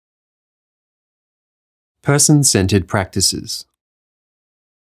Person-centred practices.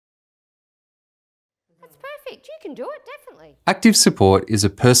 That's perfect. You can do it, definitely. Active support is a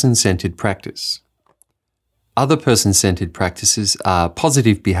person-centred practice. Other person-centred practices are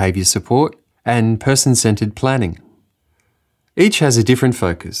positive behaviour support and person-centred planning. Each has a different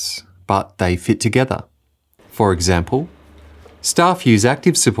focus, but they fit together. For example, staff use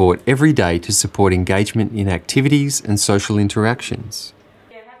active support every day to support engagement in activities and social interactions.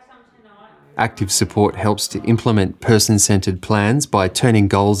 Active support helps to implement person-centred plans by turning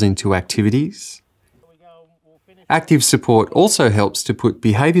goals into activities. Active support also helps to put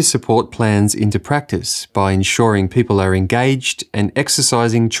behaviour support plans into practice by ensuring people are engaged and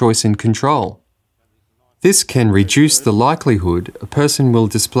exercising choice and control. This can reduce the likelihood a person will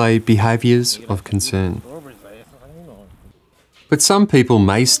display behaviours of concern. But some people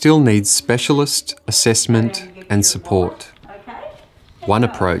may still need specialist assessment and support. One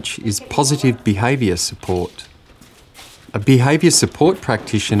approach is positive behaviour support. A behaviour support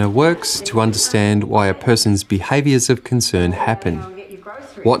practitioner works to understand why a person's behaviours of concern happen,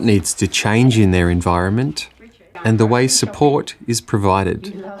 what needs to change in their environment, and the way support is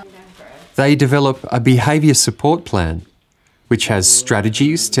provided. They develop a behaviour support plan, which has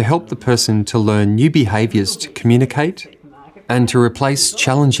strategies to help the person to learn new behaviours to communicate and to replace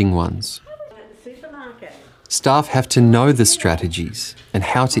challenging ones. Staff have to know the strategies and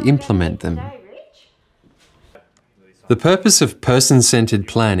how to implement them. The purpose of person-centred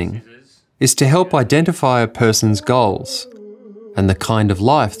planning is to help identify a person's goals and the kind of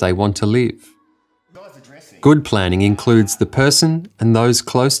life they want to live. Good planning includes the person and those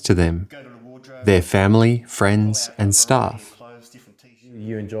close to them, their family, friends and staff.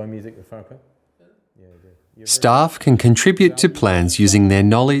 You enjoy music with Franco? Staff can contribute to plans using their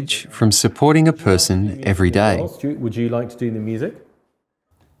knowledge from supporting a person every day. Would you like to do the music?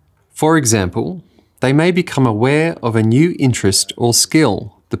 For example, they may become aware of a new interest or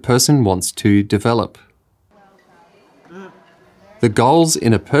skill the person wants to develop. The goals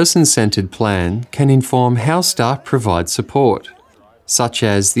in a person-centred plan can inform how staff provide support, such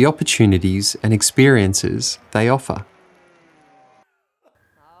as the opportunities and experiences they offer.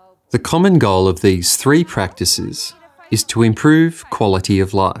 The common goal of these three practices is to improve quality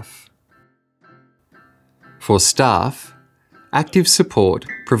of life. For staff, active support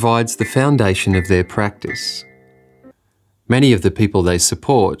provides the foundation of their practice. Many of the people they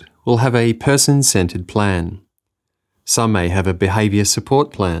support will have a person-centred plan. Some may have a behaviour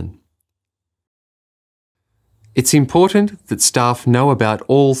support plan. It's important that staff know about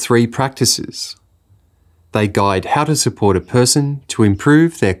all three practices. They guide how to support a person to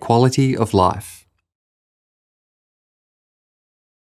improve their quality of life.